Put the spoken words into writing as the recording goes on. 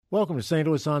Welcome to St.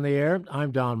 Louis on the Air.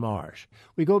 I'm Don Marsh.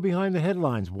 We go behind the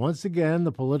headlines. Once again,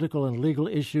 the political and legal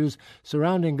issues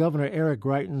surrounding Governor Eric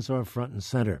Greitens are front and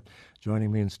center.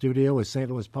 Joining me in studio is St.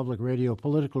 Louis Public Radio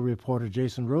political reporter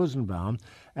Jason Rosenbaum.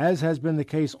 As has been the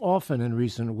case often in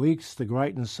recent weeks, the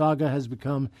Greitens saga has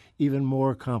become even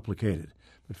more complicated.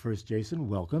 But first, Jason,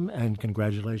 welcome and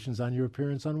congratulations on your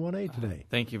appearance on 1A today.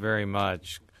 Thank you very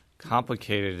much.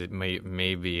 Complicated, it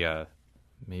may be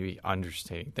maybe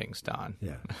understating things, Don.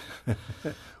 Yeah.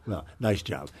 Well, nice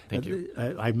job. Thank you.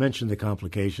 I mentioned the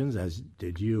complications, as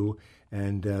did you,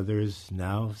 and there's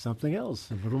now something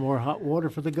else, a little more hot water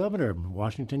for the governor.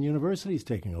 Washington University is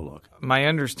taking a look. My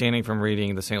understanding from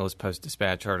reading the St. Louis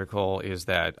Post-Dispatch article is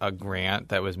that a grant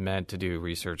that was meant to do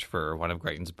research for one of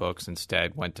Greitens' books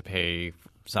instead went to pay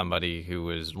somebody who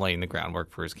was laying the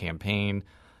groundwork for his campaign.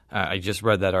 I just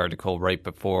read that article right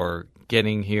before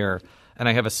getting here. And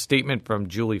I have a statement from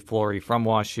Julie Flory from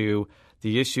WashU.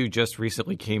 The issue just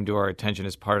recently came to our attention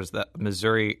as part of the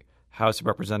Missouri House of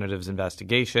Representatives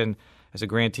investigation. As a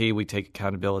grantee, we take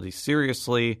accountability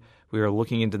seriously. We are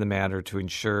looking into the matter to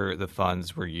ensure the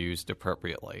funds were used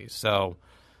appropriately. So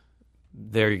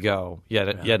there you go.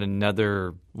 Yet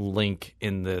another link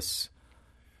in this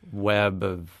web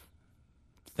of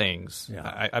things.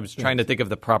 Yeah. I was trying to think of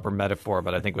the proper metaphor,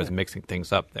 but I think it was mixing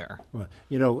things up there. Well,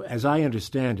 you know, as I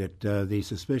understand it, the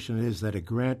suspicion is that a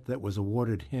grant that was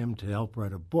awarded him to help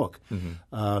write a book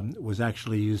was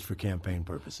actually used for campaign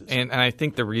purposes. And I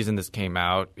think the reason this came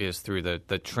out is through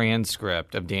the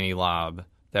transcript of Danny Laub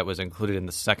that was included in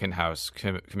the second House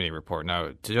committee report. Now,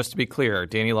 just to be clear,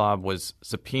 Danny Laub was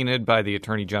subpoenaed by the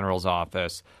Attorney General's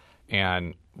office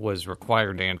and was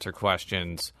required to answer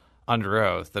questions under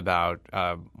oath about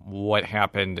what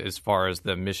happened as far as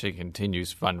the Michigan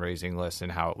Continues fundraising list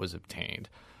and how it was obtained.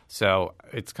 So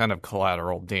it's kind of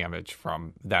collateral damage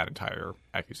from that entire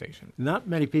accusation. Not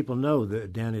many people know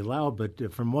that Danny Laub,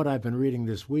 but from what I've been reading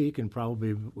this week and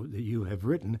probably that you have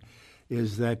written,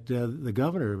 is that the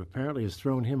governor apparently has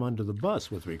thrown him under the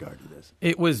bus with regard to this.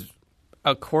 It was,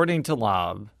 according to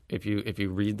Laub, if you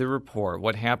read the report,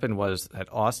 what happened was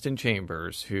that Austin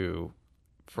Chambers, who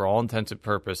for all intents and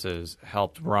purposes,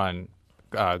 helped run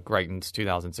Greitens'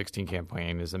 2016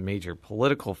 campaign as a major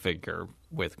political figure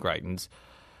with Greitens,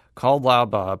 called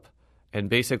Laub up and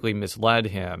basically misled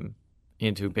him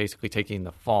into basically taking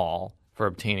the fall for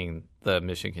obtaining the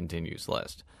Michigan Continues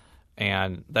list.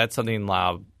 And that's something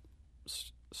Laub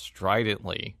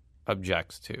stridently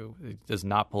objects to. He does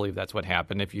not believe that's what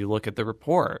happened. If you look at the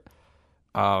report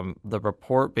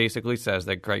basically says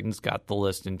that Greitens got the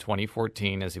list in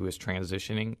 2014 as he was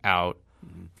transitioning out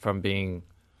from being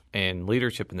in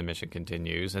leadership in the Michigan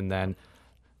Continues. And then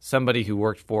somebody who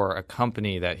worked for a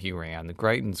company that he ran, the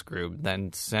Greitens Group,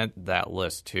 then sent that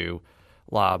list to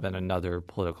Laub and another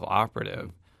political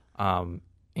operative.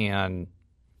 And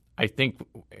I think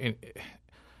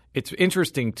it's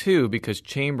interesting, too, because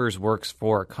Chambers works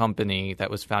for a company that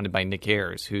was founded by Nick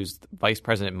Ayers, who's Vice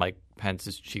President Mike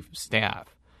Pence's chief of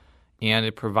staff. And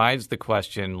it provides the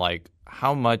question, like,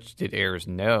 how much did Ayers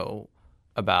know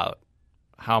about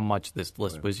how much this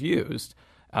list was used?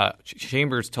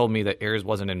 Chambers told me that Ayers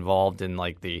wasn't involved in,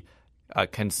 like, the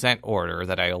consent order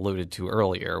that I alluded to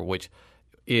earlier, which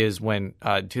is when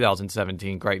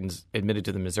 2017 Greitens admitted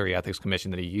to the Missouri Ethics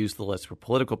Commission that he used the list for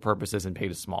political purposes and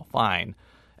paid a small fine.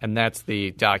 And that's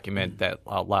the document that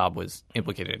Laub was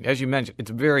implicated in. As you mentioned, it's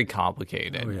very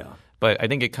complicated. Oh, yeah. But I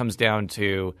think it comes down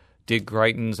to, did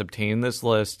Greitens obtain this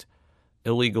list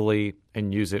illegally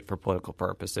and use it for political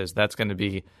purposes? That's going to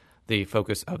be the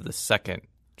focus of the second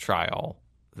trial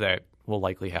that will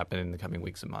likely happen in the coming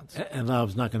weeks and months. And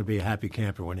Laub's not going to be a happy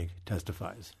camper when he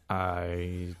testifies.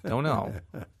 I don't know.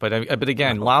 But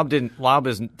again, Laub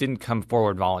didn't come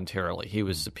forward voluntarily. He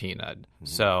was subpoenaed.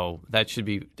 So that should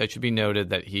be noted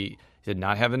that he did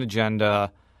not have an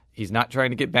agenda. He's not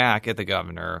trying to get back at the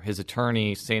governor. His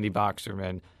attorney, Sandy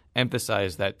Boxerman,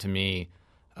 emphasized that to me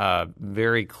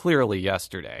very clearly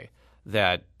yesterday,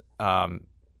 that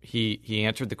he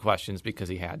answered the questions because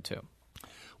he had to.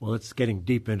 Well, it's getting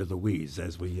deep into the weeds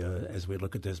as we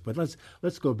look at this, but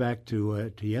let's go back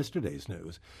to yesterday's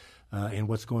news and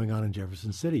what's going on in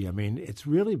Jefferson City. I mean, it's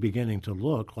really beginning to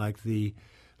look like the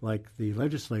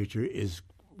legislature is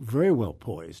very well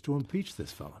poised to impeach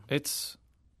this fellow. It's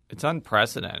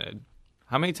unprecedented.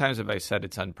 How many times have I said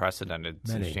it's unprecedented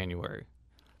since January?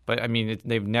 But I mean,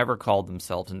 they've never called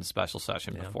themselves in a special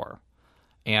session before.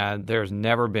 And there's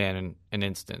never been an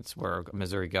instance where a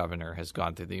Missouri governor has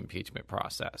gone through the impeachment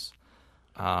process.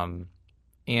 And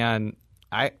when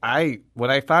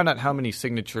I found out how many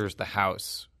signatures the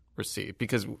House received,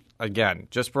 because, again,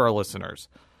 just for our listeners,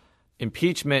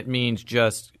 Impeachment means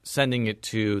just sending it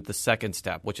to the second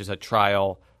step, which is a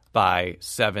trial by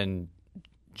 7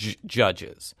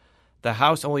 judges. The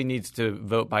House only needs to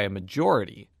vote by a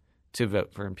majority to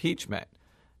vote for impeachment,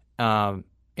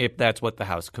 if that's what the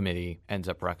House committee ends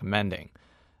up recommending.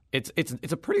 It's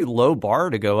a pretty low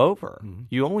bar to go over. Mm-hmm.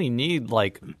 You only need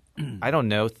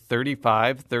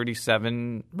 35,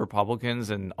 37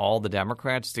 Republicans and all the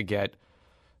Democrats to get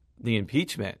the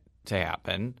impeachment to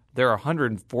happen. There are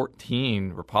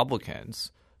 114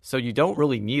 Republicans, so you don't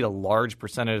really need a large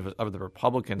percentage of the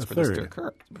Republicans for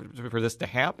this to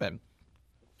happen.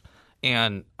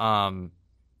 And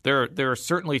there are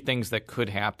certainly things that could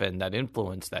happen that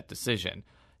influence that decision.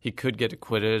 He could get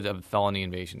acquitted of felony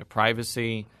invasion of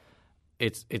privacy.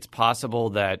 It's possible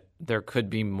that there could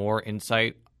be more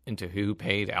insight into who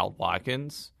paid Al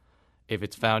Watkins. If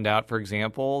it's found out, for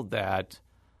example, that,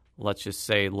 let's just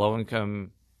say,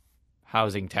 low-income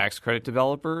housing tax credit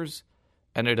developers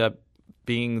ended up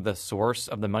being the source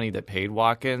of the money that paid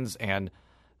Watkins, and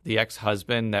the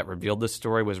ex-husband that revealed this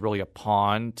story was really a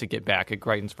pawn to get back at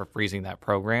Greitens for freezing that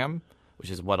program, which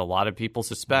is what a lot of people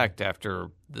suspect after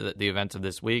the events of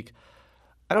this week.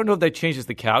 I don't know if that changes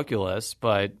the calculus,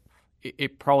 but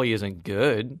it probably isn't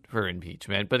good for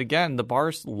impeachment. But again, the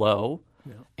bar's low,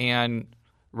 and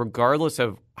regardless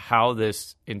of how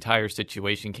this entire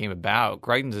situation came about,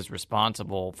 Greitens is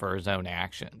responsible for his own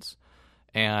actions.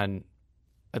 And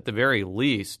at the very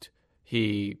least,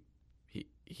 he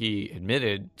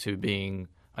admitted to being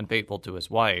unfaithful to his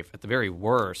wife. At the very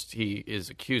worst, he is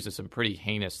accused of some pretty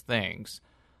heinous things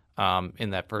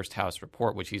in that first House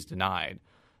report, which he's denied.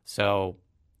 So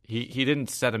he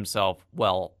didn't set himself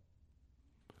well.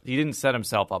 He didn't set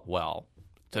himself up well,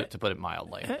 to put it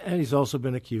mildly. And he's also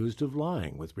been accused of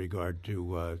lying with regard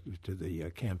to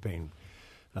the campaign,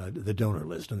 the donor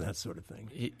list, and that sort of thing.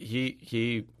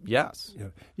 Yes.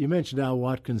 You mentioned Al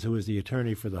Watkins, who is the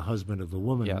attorney for the husband of the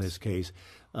woman in this case.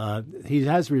 He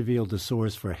has revealed the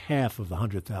source for half of the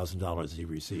 $100,000 he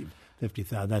received.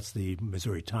 $50,000. That's the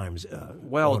Missouri Times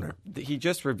owner. He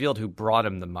just revealed who brought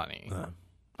him the money.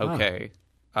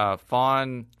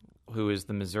 Fawn, who is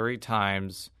the Missouri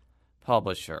Times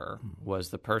publisher, was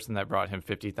the person that brought him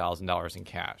 $50,000 in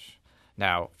cash.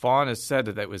 Now, Fawn has said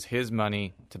that was his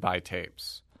money to buy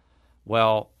tapes.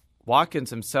 Well, Watkins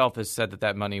himself has said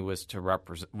that money was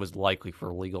was likely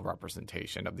for legal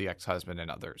representation of the ex-husband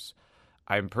and others.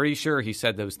 I'm pretty sure he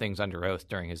said those things under oath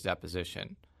during his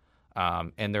deposition.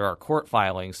 And there are court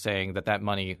filings saying that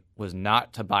money was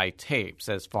not to buy tapes,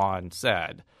 as Fawn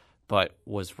said, but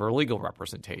was for legal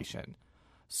representation.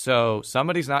 So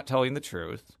somebody's not telling the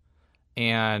truth,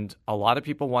 and a lot of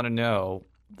people want to know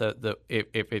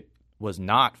if it was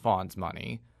not Fawn's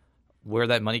money, where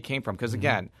that money came from. Because,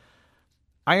 again,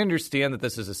 I understand that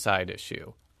this is a side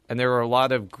issue, and there are a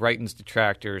lot of Greitens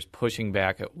detractors pushing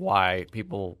back at why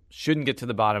people shouldn't get to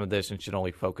the bottom of this and should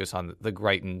only focus on the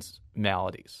Greitens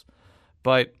maladies.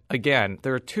 But, again,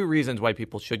 there are 2 reasons why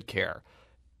people should care.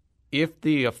 If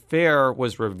the affair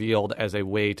was revealed as a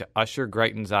way to usher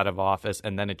Greitens out of office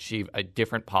and then achieve a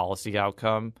different policy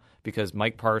outcome, because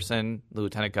Mike Parson, the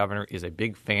lieutenant governor, is a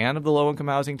big fan of the low-income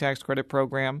housing tax credit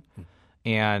program,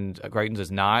 and Greitens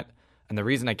is not. And the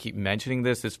reason I keep mentioning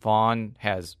this is Fawn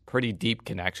has pretty deep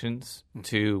connections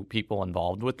to people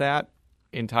involved with that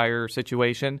entire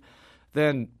situation.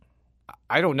 Then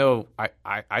I don't know.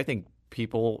 I think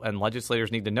people and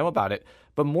legislators need to know about it.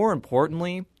 But more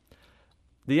importantly,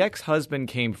 the ex-husband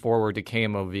came forward to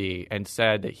KMOV and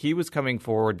said that he was coming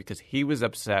forward because he was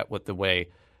upset with the way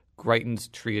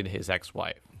Greitens treated his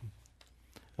ex-wife.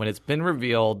 When it's been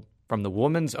revealed from the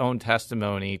woman's own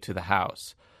testimony to the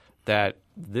House that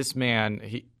this man,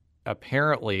 he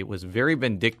apparently was very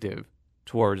vindictive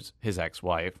towards his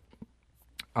ex-wife,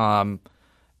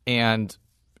 and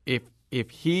if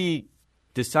he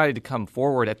decided to come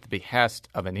forward at the behest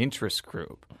of an interest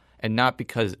group and not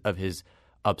because of his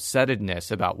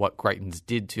upsettedness about what Greitens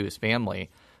did to his family,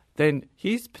 then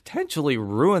he's potentially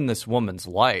ruined this woman's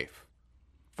life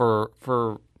for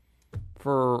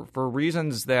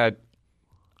reasons that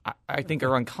I think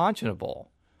are unconscionable.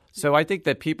 So I think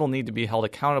that people need to be held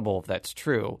accountable if that's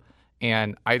true.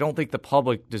 And I don't think the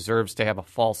public deserves to have a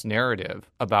false narrative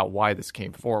about why this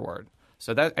came forward.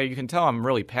 So that you can tell I'm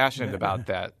really passionate about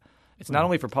that. It's not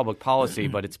only for public policy,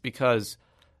 but it's because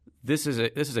this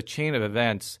is a chain of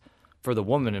events for the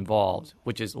woman involved,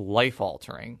 which is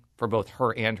life-altering for both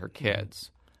her and her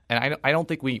kids. And I don't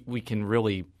think we can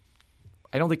really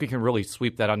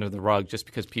sweep that under the rug just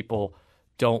because people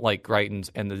don't like Greitens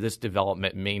and that this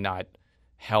development may not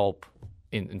help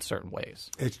in certain ways.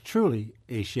 It's truly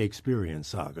a Shakespearean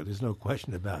saga. There's no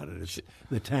question about it. It's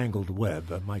the tangled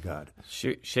web. My God.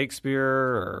 Shakespeare,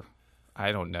 or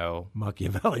I don't know.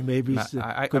 Machiavelli, maybe.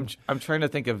 I'm trying to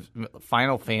think of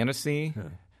Final Fantasy. Yeah.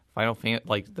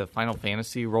 Like the Final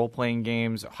Fantasy role-playing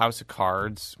games, House of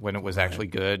Cards, when it was actually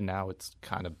good. Now it's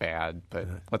kind of bad, but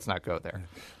let's not go there.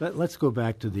 Let's go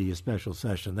back to the special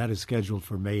session. That is scheduled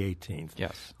for May 18th.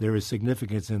 Yes. There is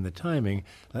significance in the timing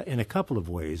in a couple of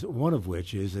ways, one of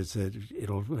which is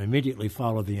it'll immediately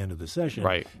follow the end of the session.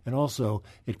 Right. And also,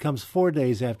 it comes 4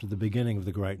 days after the beginning of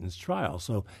the Greitens trial,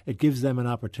 so it gives them an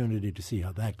opportunity to see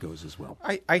how that goes as well.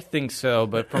 I think so,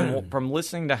 but from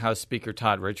listening to House Speaker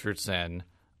Todd Richardson,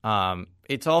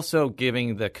 it's also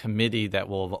giving the committee that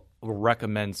will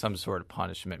recommend some sort of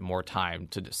punishment more time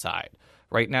to decide.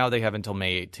 Right now, they have until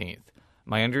May 18th.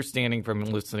 My understanding from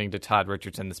listening to Todd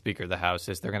Richardson, the Speaker of the House,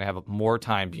 is they're going to have more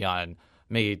time beyond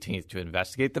May 18th to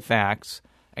investigate the facts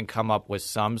and come up with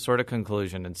some sort of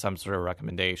conclusion and some sort of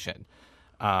recommendation.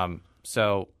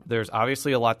 So there's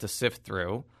obviously a lot to sift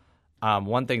through.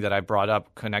 One thing that I brought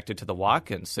up connected to the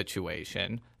Watkins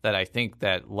situation that I think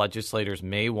that legislators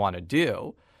may want to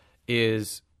do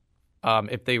is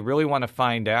if they really want to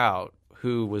find out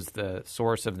who was the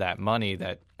source of that money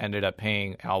that ended up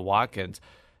paying Al Watkins,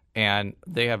 and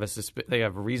they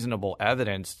have reasonable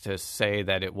evidence to say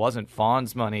that it wasn't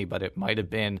Fawn's money, but it might have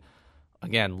been,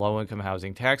 again, low-income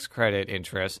housing tax credit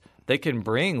interest, they can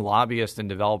bring lobbyists and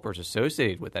developers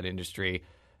associated with that industry.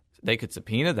 They could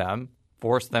subpoena them,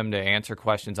 force them to answer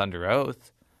questions under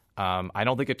oath. I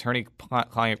don't think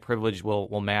attorney-client privilege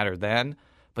will matter then,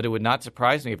 but it would not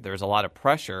surprise me if there's a lot of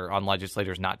pressure on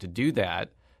legislators not to do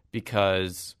that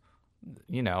because,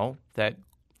 that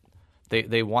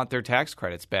they want their tax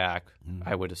credits back,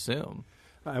 I would assume.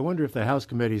 I wonder if the House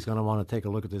committee is going to want to take a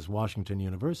look at this Washington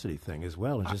University thing as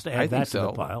well and just add that to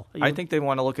the pile. I think they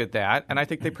want to look at that, and I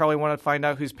think they probably want to find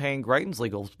out who's paying Greitens'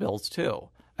 legal bills too.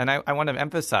 And I want to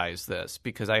emphasize this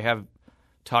because I have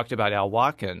talked about Al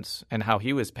Watkins and how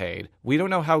he was paid. We don't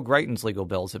know how Greitens' legal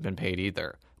bills have been paid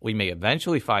either. We may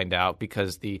eventually find out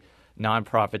because the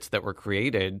nonprofits that were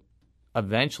created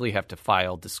eventually have to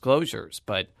file disclosures.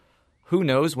 But who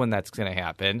knows when that's going to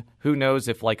happen? Who knows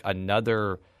if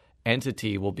another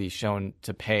entity will be shown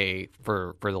to pay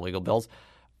for the legal bills?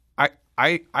 I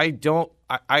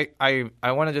want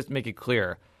to just make it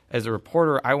clear. As a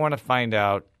reporter, I want to find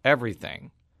out everything.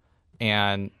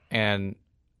 And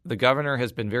the governor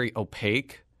has been very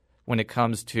opaque when it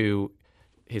comes to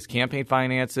his campaign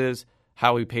finances,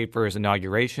 how he paid for his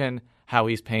inauguration, how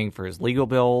he's paying for his legal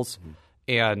bills.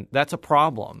 And that's a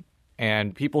problem.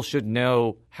 And people should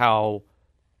know how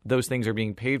those things are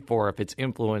being paid for if it's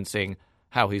influencing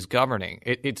how he's governing.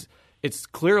 It's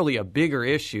clearly a bigger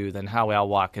issue than how Al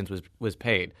Watkins was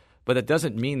paid. But it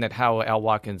doesn't mean that how Al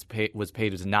Watkins was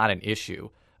paid is not an issue,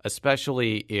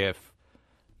 especially if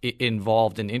it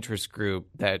involved an interest group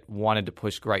that wanted to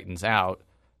push Greitens out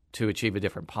to achieve a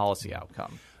different policy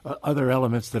outcome. Other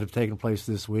elements that have taken place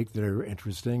this week that are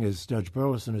interesting is Judge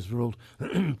Burleson has ruled,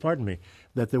 pardon me,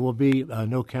 that there will be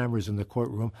no cameras in the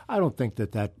courtroom. I don't think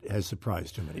that has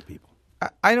surprised too many people.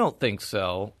 I don't think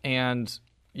so. And,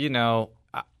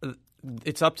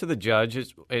 it's up to the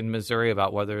judge in Missouri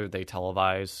about whether they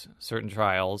televise certain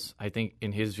trials. I think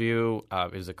in his view,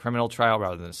 it was a criminal trial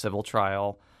rather than a civil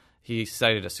trial. He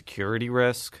cited a security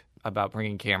risk about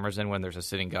bringing cameras in when there's a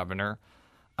sitting governor.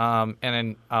 And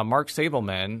then Mark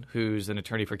Sabelman, who's an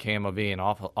attorney for KMOV and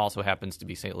also happens to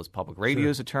be St. Louis Public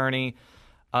Radio's attorney,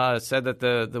 said that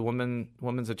the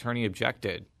woman's attorney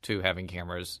objected to having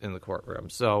cameras in the courtroom.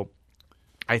 So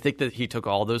I think that he took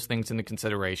all those things into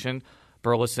consideration.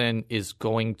 Burleson is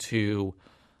going to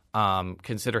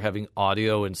consider having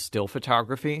audio and still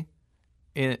photography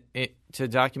to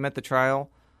document the trial.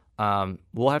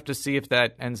 We'll have to see if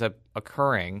that ends up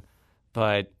occurring.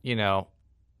 But,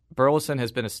 Burleson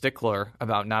has been a stickler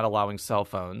about not allowing cell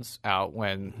phones out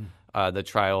when the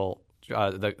trial,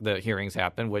 the hearings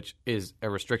happen, which is a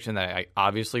restriction that I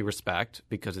obviously respect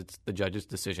because it's the judge's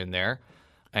decision there.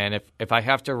 And if I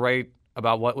have to write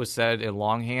about what was said in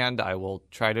longhand, I will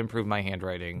try to improve my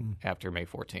handwriting after May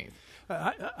 14th.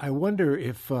 I wonder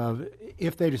if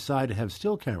they decide to have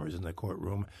still cameras in the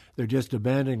courtroom, they're just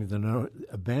abandoning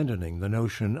the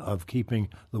notion of keeping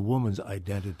the woman's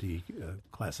identity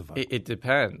classified. It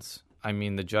depends. I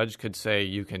mean, the judge could say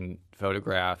you can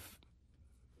photograph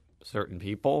certain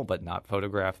people, but not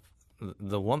photograph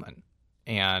the woman,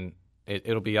 and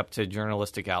it'll be up to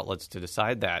journalistic outlets to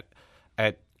decide that.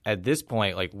 At this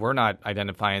point, we're not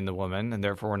identifying the woman, and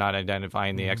therefore we're not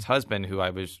identifying the ex-husband who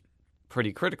I was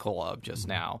pretty critical of just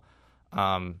now.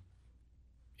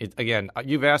 again,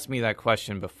 you've asked me that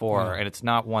question before, and it's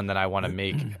not one that I want to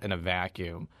make in a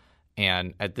vacuum.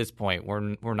 And at this point,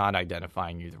 we're not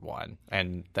identifying either one,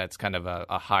 and that's kind of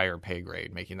a higher pay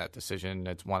grade making that decision.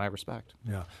 It's one I respect.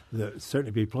 Yeah, there'll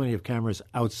certainly be plenty of cameras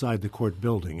outside the court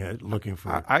building looking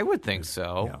for. I would think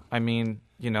so. Yeah. I mean,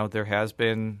 there has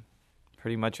been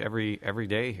pretty much every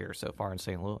day here so far in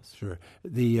St. Louis. Sure.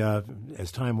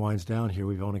 As time winds down here,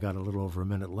 we've only got a little over a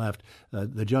minute left.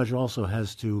 The judge also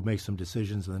has to make some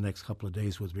decisions in the next couple of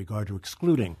days with regard to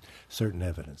excluding certain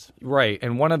evidence. Right,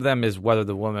 and one of them is whether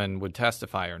the woman would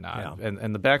testify or not. Yeah.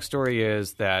 And the backstory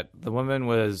is that the woman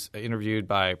was interviewed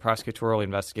by prosecutorial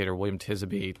investigator William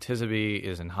Tisby. Tisby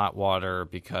is in hot water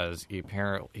because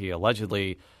he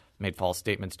allegedly made false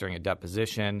statements during a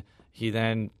deposition. He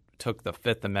then took the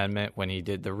Fifth Amendment when he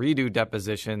did the redo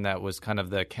deposition that was kind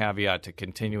of the caveat to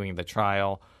continuing the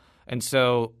trial. And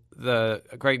so the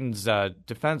Greitens'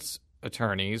 defense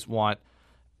attorneys want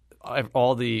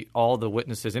all the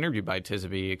witnesses interviewed by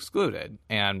Tisby excluded.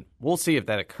 And we'll see if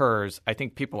that occurs. I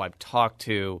think people I've talked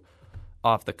to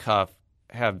off the cuff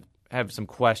have some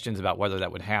questions about whether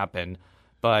that would happen.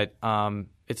 But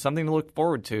it's something to look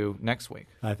forward to next week.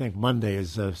 I think Monday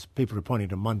is people are pointing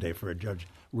to Monday for a judge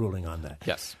ruling on that.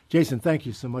 Yes. Jason, thank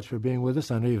you so much for being with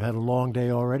us. I know you've had a long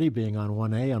day already being on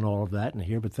 1A and all of that and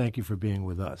here, but thank you for being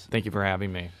with us. Thank you for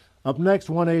having me. Up next,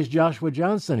 1A's Joshua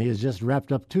Johnson. He has just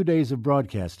wrapped up 2 days of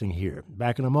broadcasting here.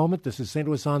 Back in a moment. This is St.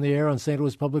 Louis on the Air on St.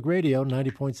 Louis Public Radio,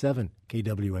 90.7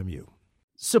 KWMU.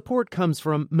 Support comes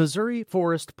from Missouri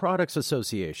Forest Products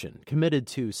Association, committed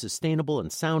to sustainable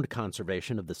and sound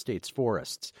conservation of the state's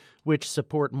forests, which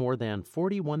support more than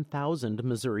 41,000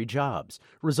 Missouri jobs,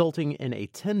 resulting in a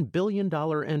 $10 billion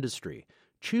industry.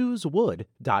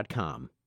 ChooseWood.com.